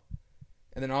y'all?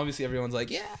 And then obviously everyone's like,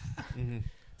 yeah.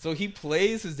 So he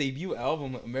plays his debut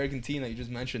album, American Teen, that you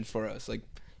just mentioned, for us, like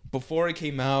before it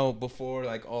came out, before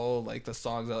like all like the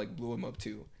songs that like blew him up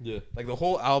too. Yeah. Like the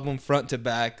whole album front to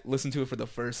back, listen to it for the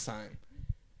first time.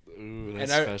 Ooh,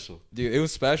 that's special. Dude, it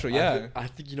was special, yeah. I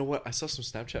think, you know what? I saw some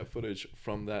Snapchat footage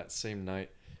from that same night.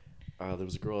 There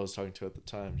was a girl I was talking to at the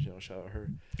time, you know, shout out her.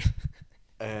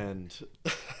 And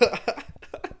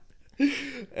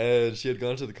and she had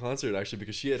gone to the concert actually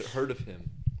because she had heard of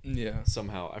him. Yeah.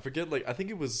 Somehow. I forget, like I think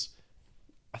it was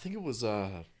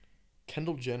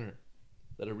Kendall Jenner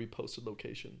that had reposted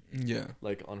location. Yeah.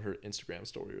 Like on her Instagram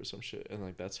story or some shit. And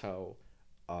like that's how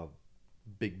a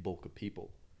big bulk of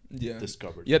people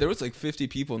discovered. Yeah, there was like 50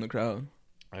 people in the crowd.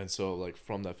 And so like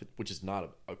from that, which is not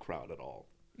a crowd at all.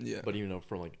 Yeah. But even though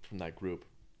from that group,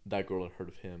 that girl had heard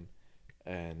of him,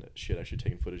 and she had actually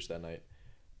taken footage that night.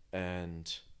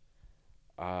 And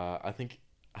I think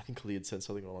Khalid said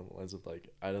something along the lines of like,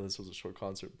 I know this was a short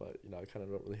concert, but you know, I kind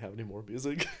of don't really have any more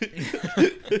music.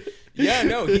 Yeah,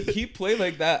 no, he played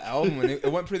like that album and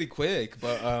it went pretty quick.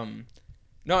 But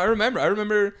no, I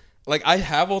remember. Like, I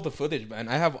have all the footage, man.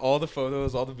 I have all the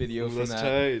photos, all the video from that. That's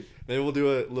tight. Maybe we'll do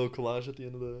a little collage at the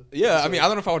end of the... Yeah, episode. I mean, I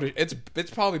don't know if I would...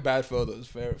 It's probably bad photos,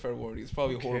 fair warning. It's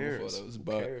probably horrible photos.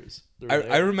 But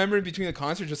I remember between the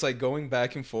concert just, like, going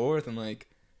back and forth and, like,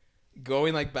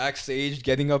 going, like, backstage,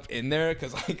 getting up in there.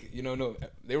 Because, like, you know, no,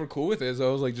 they were cool with it. So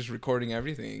I was, like, just recording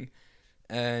everything.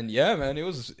 And, yeah, man, it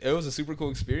was a super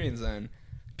cool experience. And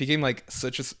became like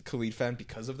such a Khalid fan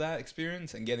because of that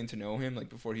experience and getting to know him like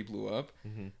before he blew up.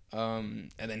 And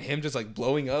then him just like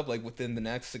blowing up like within the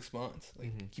next 6 months.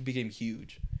 Like he became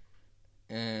huge.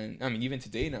 And I mean, even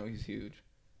today now he's huge.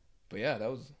 But yeah, that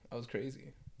was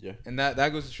crazy. Yeah. And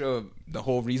that goes to show the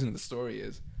whole reason of the story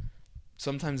is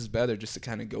sometimes it's better just to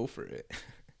kind of go for it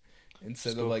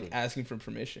instead of like asking for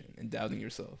permission and doubting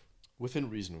yourself.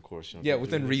 Within reason, of course. Yeah,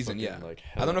 within reason. Yeah. Like,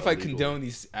 I don't know if I condone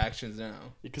these actions now.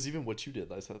 Because even what you did,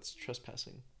 that's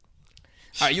trespassing.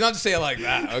 All right, you don't have to say it like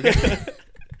that, okay?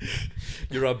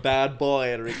 You're a bad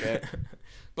boy, Enrique.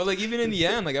 But like even in the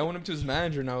end, like I went up to his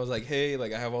manager and I was like, "Hey,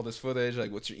 like I have all this footage.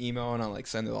 Like, what's your email?" And I'll like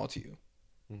send it all to you.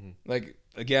 Like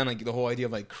again, like the whole idea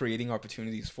of like creating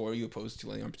opportunities for you, opposed to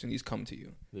letting opportunities come to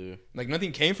you. Yeah. Like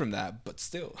nothing came from that, but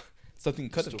still, something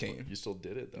could have came. You still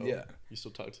did it though. Yeah. You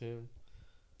still talked to him.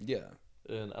 Yeah.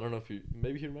 And I don't know if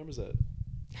maybe he remembers that.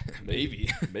 Maybe.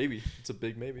 Maybe. It's a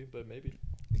big maybe, but maybe.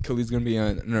 Khalid's gonna be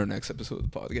on our next episode of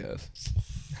the podcast.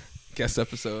 Guest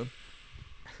episode.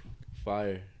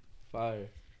 Fire.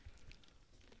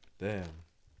 Damn.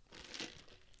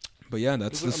 But yeah,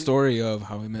 that's the story of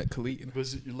how I met Khalid.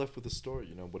 Because you're left with a story,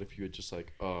 you know. What if you had just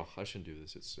like, oh, I shouldn't do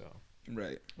this. It's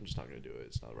right. I'm just not gonna do it.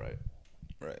 It's not right.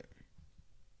 Right.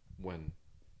 When,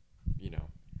 you know,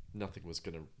 nothing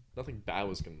bad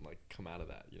was gonna like come out of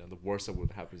that. You know, the worst that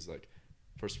would happen is like,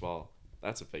 first of all,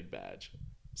 that's a fake badge.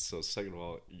 So second of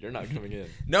all, you're not coming in.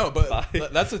 No, but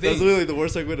that's the thing. That's literally the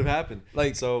worst that would have happened.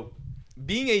 Like, so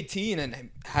being 18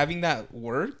 and having that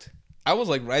worked, I was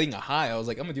like riding a high. I was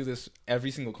like, I'm gonna do this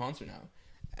every single concert now.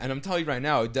 And I'm telling you right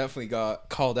now, I definitely got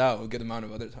called out a good amount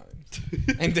of other times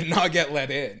and did not get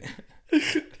let in.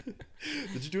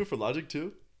 Did you do it for Logic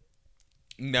too?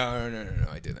 No,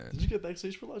 I didn't. Did you get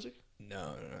backstage for Logic?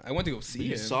 No. I went to go see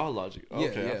him. You saw Logic. Oh,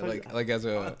 okay. Yeah, like as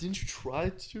a. Didn't you try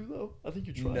to though? I think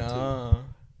you tried to. No.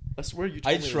 I swear you.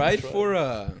 Told I me tried for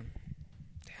damn,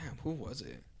 who was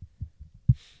it?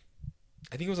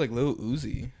 I think it was like Lil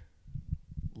Uzi.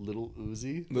 Lil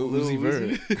Uzi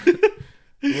Vert.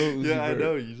 Yeah, I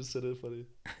know. You just said it funny.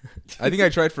 I think I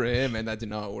tried for him and that did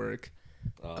not work.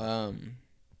 Oh.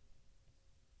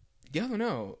 Yeah, I don't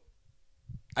know.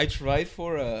 I tried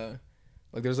for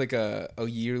like there's like a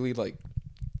yearly like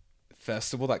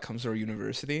festival that comes to our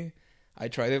university. I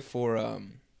tried it for oh,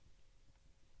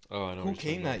 I know. Who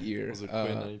came that year? Was it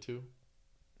Quinn 92?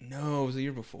 No, it was the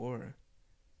year before.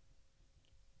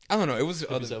 I don't know. It was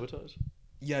Hippie Sabotage.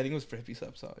 Yeah, I think it was for Hippie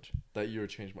Sabotage. That year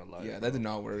changed my life. Yeah, that did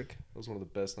not work. That was one of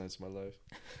the best nights of my life.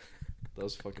 That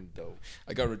was fucking dope.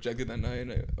 I got rejected that night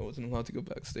and I wasn't allowed to go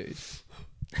backstage.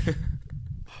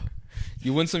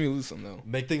 You win some, you lose some, though.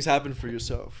 Make things happen for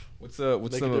yourself. What's the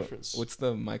difference. What's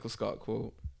the Michael Scott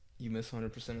quote? You miss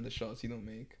 100% of the shots you don't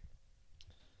make.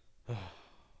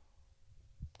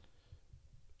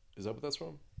 Is that what that's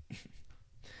from?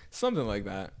 Something like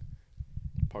that.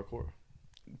 Parkour.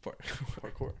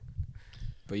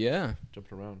 But yeah,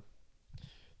 jumping around.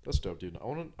 That's dope, dude. I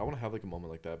want to have like a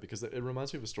moment like that because it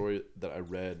reminds me of a story that I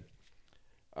read.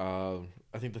 I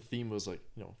think the theme was like,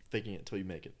 you know, faking it until you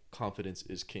make it. Confidence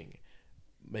is king.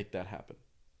 Make that happen.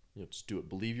 You know, just do it.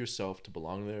 Believe yourself to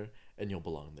belong there, and you'll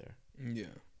belong there.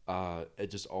 Yeah.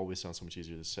 It just always sounds so much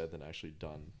easier said than actually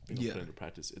done. You know, Yeah. put into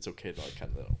practice. It's okay to like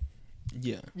kind of,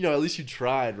 Yeah. you know, at least you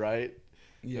tried, right?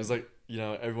 Yeah. It's like, you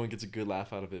know, everyone gets a good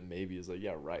laugh out of it. Maybe it's like,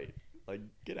 yeah, right. Like,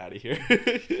 get out of here.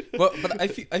 But I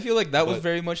feel like that was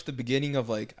very much the beginning of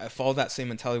like I followed that same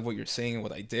mentality of what you're saying and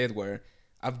what I did, where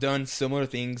I've done similar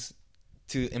things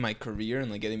in my career and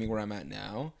like getting me where I'm at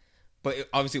now. But it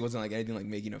obviously wasn't like anything like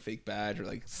making a fake badge or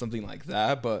like something like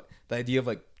that. But the idea of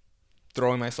like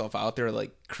throwing myself out there,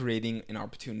 like creating an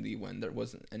opportunity when there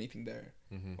wasn't anything there,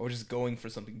 or just going for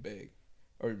something big,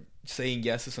 or saying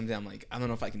yes to something. I'm like, I don't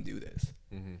know if I can do this.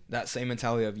 That same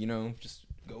mentality of, you know, just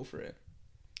go for it.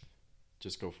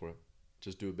 Just go for it.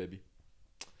 Just do it, baby.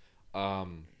 But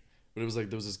it was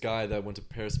like there was this guy that went to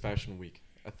Paris Fashion Week.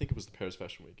 I think it was the Paris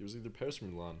Fashion Week. It was either Paris or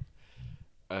Milan,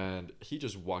 and he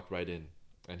just walked right in,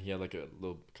 and he had like a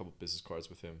couple business cards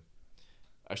with him.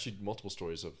 Actually, multiple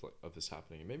stories of this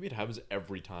happening. And maybe it happens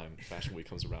every time Fashion Week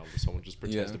comes around, where someone just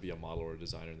pretends to be a model or a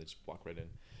designer and they just walk right in.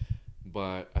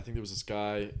 But I think there was this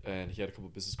guy, and he had a couple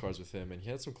business cards with him, and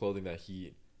he had some clothing that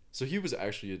he was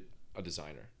actually a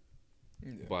designer,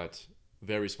 but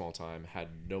very small time, had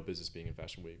no business being in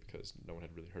Fashion Week because no one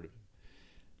had really heard of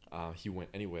him. He went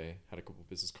anyway, had a couple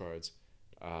business cards,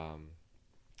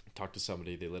 talked to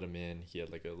somebody, they let him in. He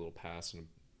had like a little pass and,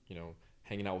 you know,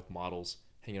 hanging out with models,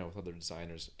 hanging out with other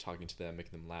designers, talking to them,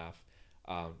 making them laugh.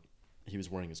 He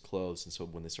was wearing his clothes, and so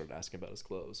when they started asking about his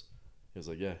clothes, he was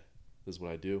like, yeah, this is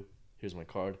what I do. Here's my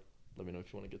card. Let me know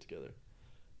if you want to get together.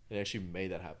 And he actually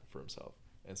made that happen for himself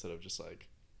instead of just like,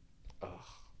 ugh,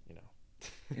 you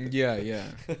know. Yeah.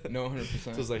 No, So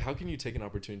 100%. it's like, how can you take an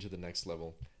opportunity to the next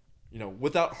level, you know,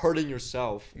 without hurting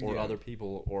yourself or Yeah. other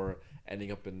people or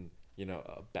ending up in, you know,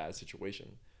 a bad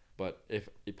situation. But if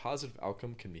a positive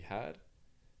outcome can be had,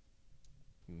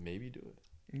 maybe do it.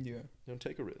 Yeah. You know,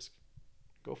 take a risk.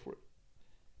 Go for it.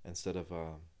 Instead of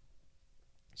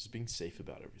just being safe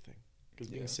about everything. Because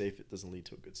being Yeah. safe, it doesn't lead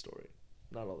to a good story.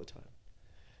 Not all the time.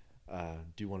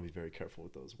 Do want to be very careful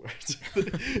with those words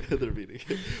at the beginning.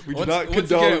 We do not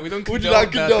condone. We don't We do condone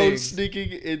not bad condone things.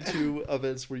 sneaking into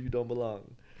events where you don't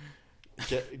belong.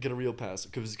 Get a real pass,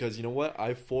 because you know what?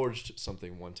 I forged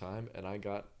something one time and I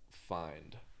got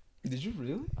fined. Did you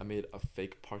really? I made a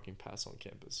fake parking pass on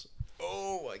campus.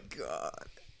 Oh my god.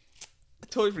 I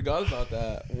totally forgot about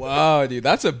that. Wow, dude,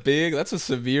 that's a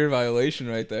severe violation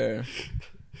right there.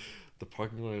 The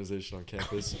parking organization on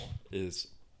campus is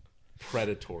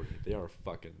predatory. They are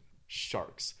fucking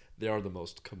sharks. They are the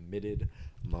most committed,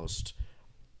 most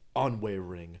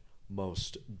unwavering,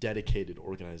 most dedicated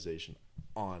organization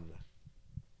on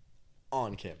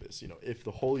campus. You know, if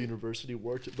the whole university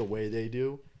worked the way they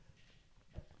do,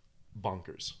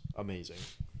 bonkers, amazing.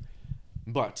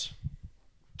 But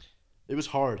it was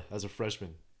hard as a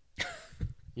freshman,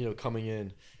 you know, coming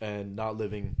in and not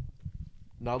living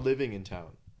in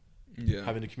town, Yeah.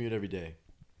 having to commute every day.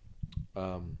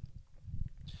 When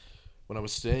I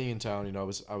was staying in town, you know,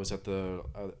 I was at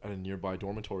a nearby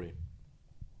dormitory,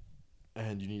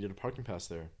 and you needed a parking pass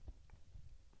there.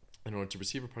 In order to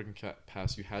receive a parking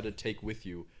pass, you had to take with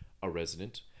you a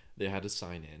resident. They had to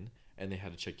sign in, and they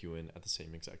had to check you in at the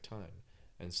same exact time.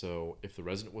 And so, if the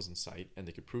resident was in sight and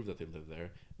they could prove that they lived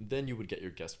there, then you would get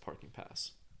your guest parking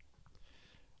pass.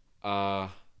 I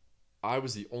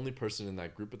was the only person in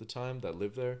that group at the time that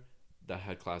lived there that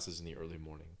had classes in the early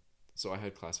morning. So I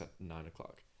had class at 9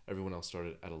 o'clock. Everyone else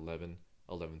started at 11,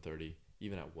 11:30,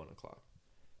 even at 1 o'clock.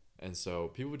 And so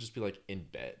people would just be like in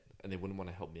bed and they wouldn't want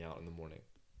to help me out in the morning.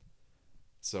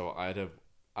 So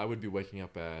I would be waking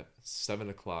up at 7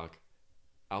 o'clock,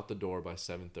 out the door by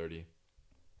 7:30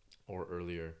 or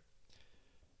earlier.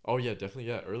 Oh yeah, definitely,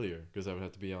 yeah, earlier, because I would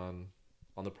have to be on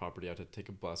the property. I'd have to take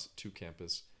a bus to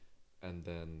campus and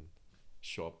then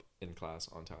show up in class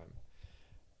on time.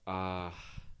 I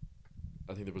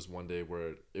think there was one day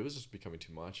where it was just becoming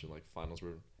too much, and like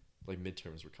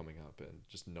midterms were coming up, and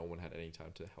just no one had any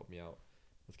time to help me out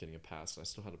with getting a pass. And I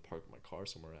still had to park my car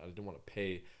somewhere. I didn't want to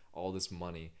pay all this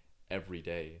money every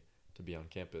day to be on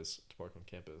campus, to park on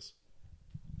campus.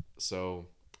 So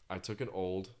I took an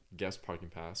old guest parking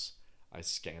pass, I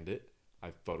scanned it,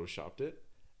 I photoshopped it,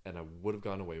 and I would have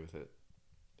gone away with it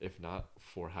if not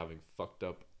for having fucked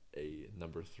up a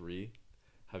number 3,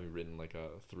 having written like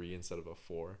a 3 instead of a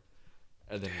 4,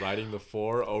 and then writing the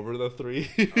 4 over the 3.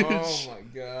 Oh my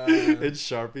god. In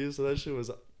Sharpie. So that shit was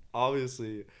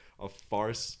obviously a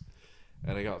farce,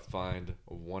 and I got fined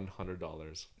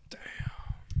 $100. Damn.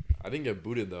 I didn't get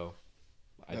booted though.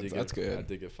 That's good. I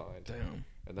did get fined. Damn.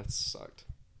 And that sucked.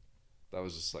 That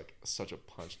was just like such a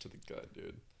punch to the gut,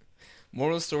 dude.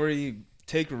 Moral of the story: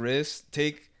 take risks.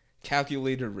 Take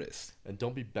calculated risks. And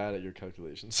don't be bad at your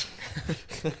calculations.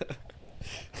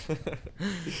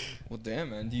 Well,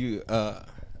 damn, man. Do you? I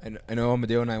know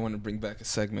Amadeo and I want to bring back a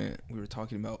segment we were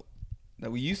talking about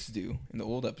that we used to do in the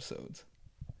old episodes.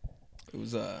 It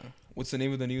was what's the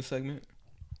name of the new segment?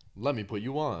 Let me put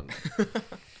you on.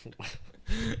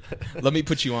 Let me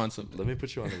put you on something. Let me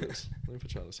put you on to this. Let me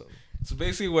put you on to something. So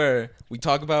basically, where we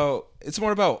talk about, it's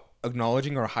more about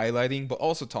acknowledging or highlighting, but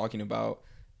also talking about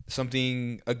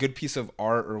something, a good piece of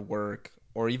art or work,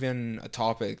 or even a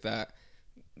topic that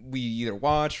we either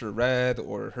watched or read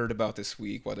or heard about this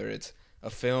week, whether it's a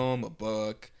film, a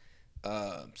book,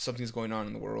 something's going on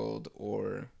in the world,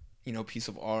 or, you know, piece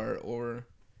of art, or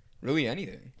really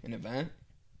anything, an event.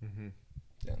 Mm-hmm.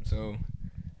 Yeah. So,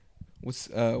 what's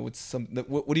some?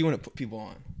 What do you want to put people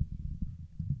on?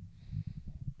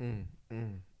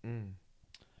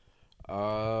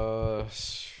 A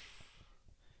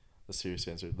serious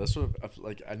answer. That's what I feel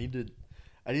like. I need to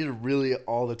really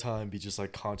all the time be just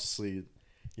like consciously,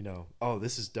 you know, oh,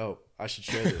 this is dope, I should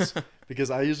share this.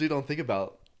 Because I usually don't think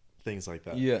about things like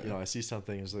that. Yeah. You know, I see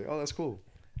something and it's like, oh, that's cool,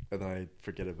 and then I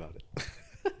forget about it.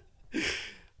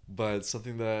 But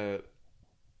something that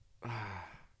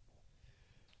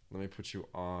let me put you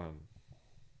on.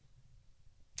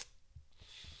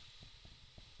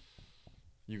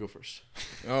 You go first.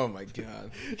 Oh my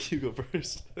god. You go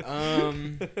first.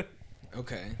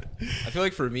 Okay. I feel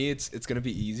like for me, it's gonna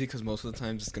be easy because most of the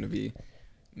times it's gonna be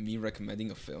me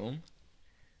recommending a film.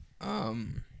 I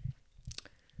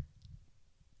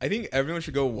think everyone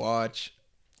should go watch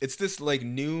it's this like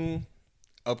new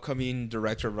upcoming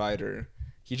director writer.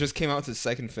 He just came out with his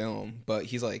second film, but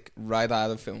he's like right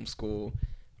out of film school,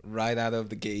 right out of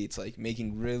the gates, like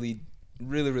making really,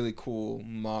 really, really cool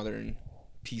modern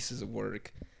pieces of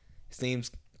work. His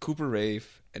name's Cooper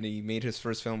Rafe, and he made his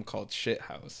first film called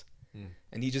Shithouse,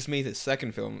 and he just made his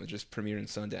second film that just premiered in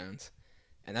Sundance.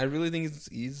 And I really think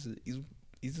he's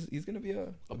gonna be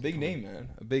a big name,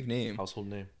 man, a big name, household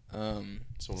name.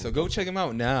 So go check him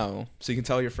out now, so you can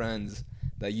tell your friends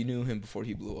that you knew him before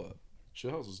he blew up.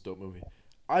 Shithouse was a dope movie.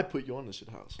 I put you on the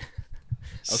Shithouse.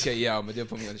 Okay, yeah, I'm gonna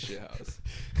put me on the Shithouse.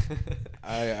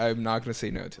 I'm not gonna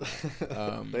say no to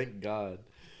that. Thank God.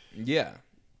 Yeah.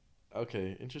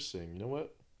 Okay, interesting. You know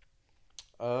what?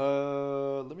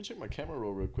 Let me check my camera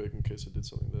roll real quick in case I did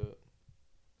something that.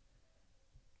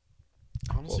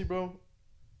 Honestly, bro,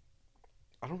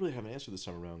 I don't really have an answer this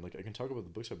time around. Like, I can talk about the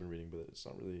books I've been reading, but it's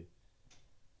not really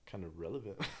kind of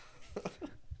relevant.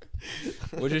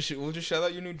 We'll just shout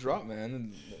out your new drop, man,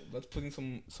 and that's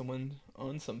putting someone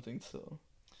on something. So,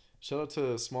 shout out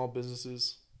to small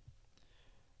businesses.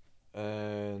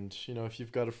 And if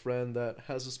you've got a friend that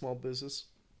has a small business,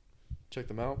 check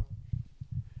them out.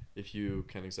 If you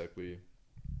can't exactly,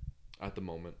 at the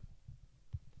moment,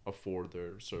 afford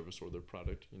their service or their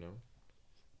product,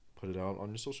 put it out on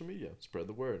your social media. Spread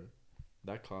the word.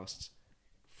 That costs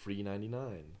free $99,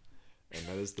 and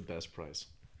that is the best price.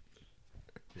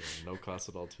 No cost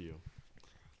at all to you,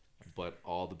 but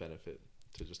all the benefit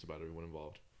to just about everyone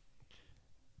involved.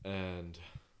 And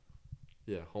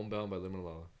yeah, Homebound by Lim and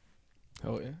Lala.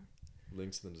 Oh yeah.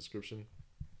 Links in the description.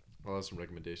 I'll have some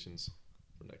recommendations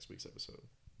for next week's episode.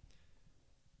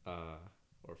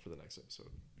 Or for the next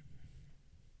episode.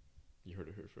 You heard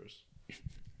it here first.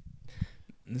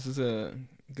 This is a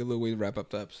good little way to wrap up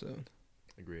the episode.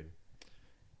 Agreed.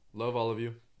 Love all of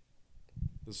you.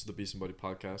 This is the Beast and Buddy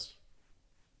podcast.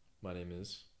 My name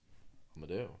is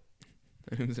Amadeo.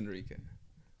 My name is Enrique.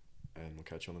 And we'll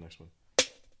catch you on the next one.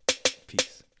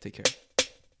 Peace. Take care.